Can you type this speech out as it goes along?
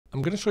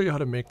I'm going to show you how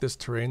to make this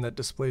terrain that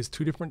displays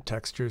two different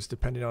textures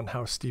depending on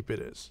how steep it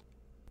is.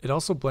 It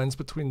also blends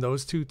between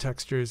those two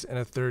textures and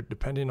a third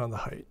depending on the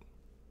height.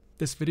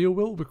 This video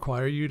will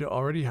require you to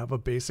already have a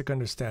basic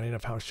understanding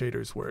of how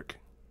shaders work.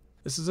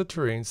 This is a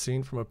terrain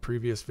scene from a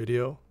previous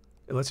video.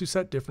 It lets you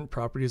set different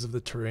properties of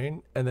the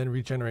terrain and then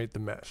regenerate the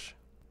mesh.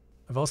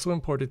 I've also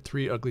imported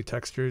 3 ugly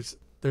textures.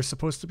 They're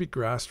supposed to be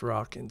grass,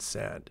 rock, and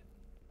sand.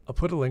 I'll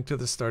put a link to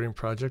the starting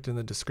project in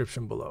the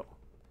description below.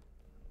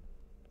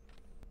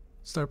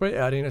 Start by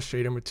adding a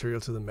shader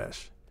material to the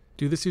mesh.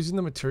 Do this using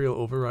the material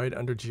override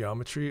under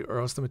geometry, or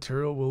else the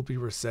material will be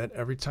reset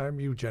every time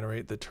you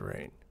generate the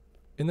terrain.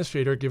 In the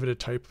shader, give it a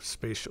type of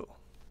spatial.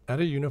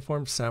 Add a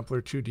uniform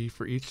sampler 2D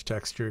for each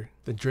texture,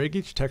 then drag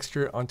each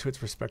texture onto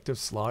its respective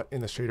slot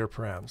in the shader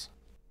params.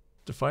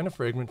 Define a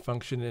fragment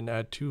function and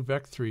add 2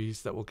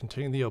 vec3s that will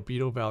contain the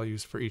albedo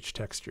values for each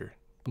texture.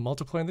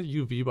 Multiply the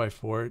UV by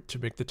 4 to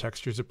make the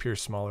textures appear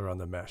smaller on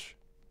the mesh.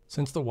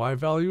 Since the Y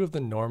value of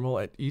the normal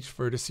at each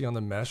vertex on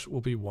the mesh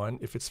will be 1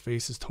 if its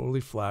face is totally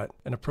flat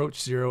and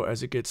approach 0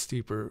 as it gets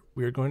steeper,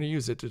 we are going to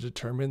use it to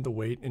determine the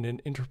weight in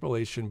an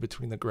interpolation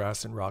between the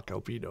grass and rock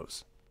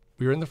albedos.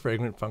 We are in the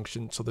fragment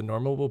function, so the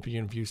normal will be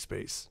in view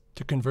space.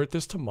 To convert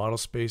this to model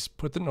space,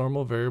 put the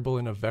normal variable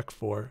in a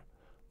vec4,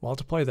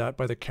 multiply that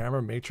by the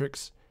camera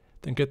matrix,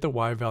 then get the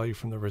Y value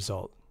from the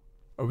result.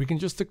 Or we can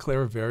just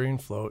declare a varying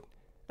float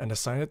and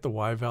assign it the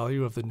Y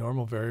value of the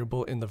normal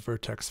variable in the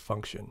vertex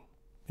function.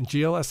 In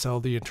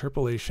GLSL, the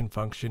interpolation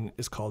function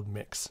is called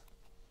mix.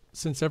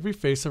 Since every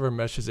face of our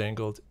mesh is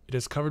angled, it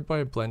is covered by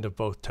a blend of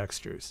both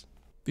textures.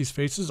 These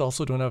faces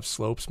also don't have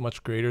slopes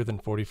much greater than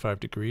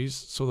 45 degrees,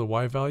 so the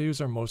Y values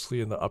are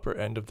mostly in the upper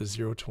end of the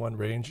 0 to 1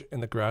 range,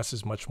 and the grass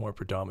is much more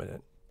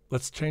predominant.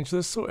 Let's change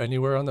this so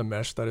anywhere on the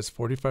mesh that is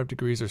 45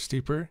 degrees or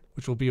steeper,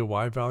 which will be a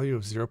Y value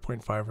of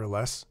 0.5 or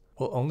less,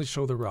 will only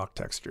show the rock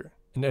texture.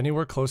 And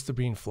anywhere close to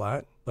being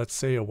flat, let's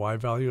say a Y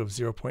value of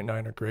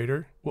 0.9 or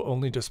greater, will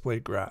only display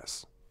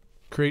grass.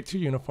 Create 2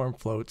 uniform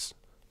floats.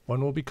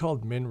 One will be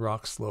called min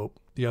rock slope,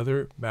 the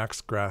other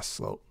max grass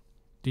slope.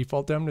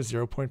 Default them to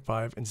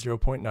 0.5 and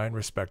 0.9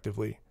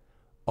 respectively.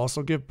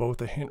 Also give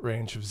both a hint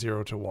range of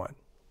 0 to 1.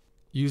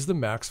 Use the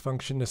max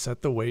function to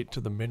set the weight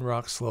to the min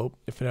rock slope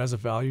if it has a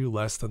value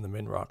less than the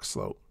min rock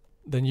slope.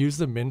 Then use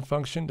the min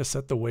function to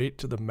set the weight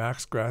to the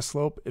max grass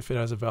slope if it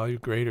has a value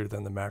greater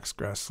than the max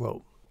grass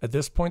slope. At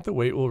this point, the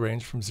weight will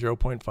range from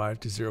 0.5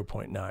 to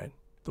 0.9.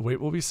 The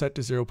weight will be set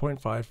to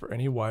 0.5 for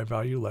any Y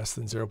value less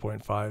than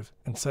 0.5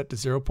 and set to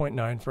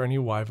 0.9 for any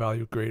Y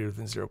value greater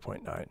than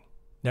 0.9.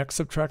 Next,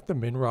 subtract the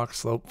min rock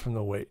slope from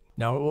the weight.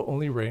 Now it will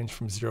only range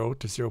from 0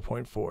 to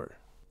 0.4.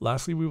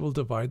 Lastly, we will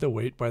divide the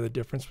weight by the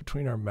difference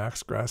between our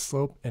max grass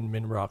slope and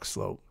min rock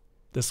slope.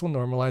 This will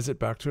normalize it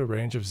back to a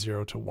range of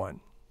 0 to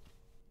 1.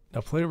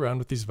 Now play around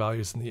with these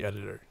values in the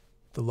editor.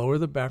 The lower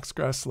the max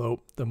grass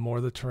slope, the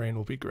more the terrain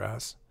will be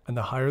grass, and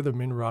the higher the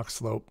min rock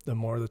slope, the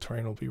more the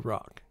terrain will be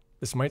rock.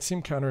 This might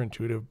seem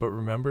counterintuitive, but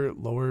remember,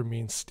 lower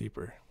means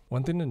steeper.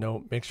 One thing to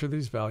note, make sure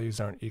these values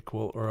aren't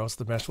equal or else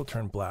the mesh will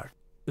turn black.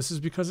 This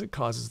is because it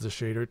causes the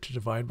shader to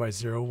divide by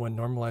 0 when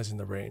normalizing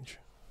the range.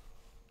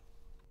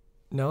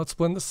 Now let's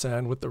blend the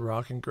sand with the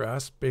rock and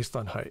grass based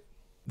on height.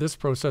 This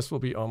process will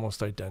be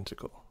almost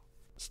identical.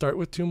 Start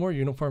with 2 more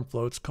uniform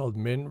floats called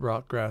min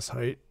rock grass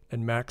height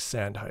and max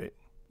sand height.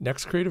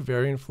 Next, create a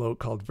varying float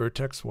called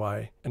vertex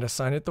Y and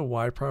assign it the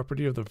Y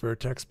property of the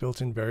vertex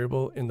built-in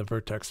variable in the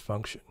vertex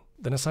function.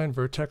 Then assign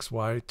vertex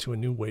Y to a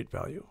new weight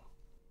value.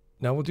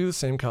 Now we'll do the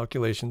same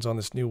calculations on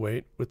this new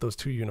weight with those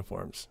 2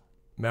 uniforms.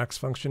 Max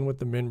function with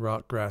the min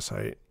rock grass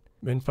height,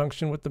 min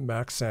function with the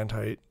max sand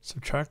height,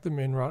 subtract the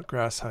min rock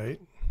grass height,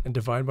 and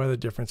divide by the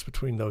difference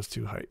between those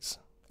 2 heights.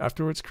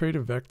 Afterwards, create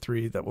a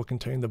vec3 that will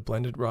contain the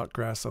blended rock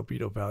grass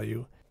albedo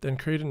value, then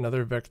create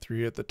another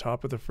vec3 at the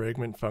top of the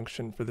fragment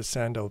function for the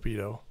sand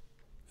albedo,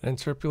 and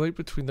interpolate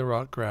between the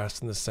rock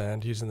grass and the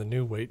sand using the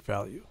new weight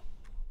value.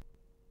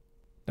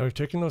 Now we've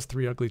taken those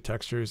 3 ugly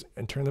textures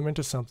and turned them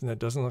into something that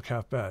doesn't look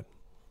half bad.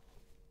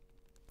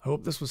 I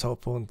hope this was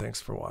helpful and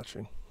thanks for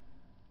watching.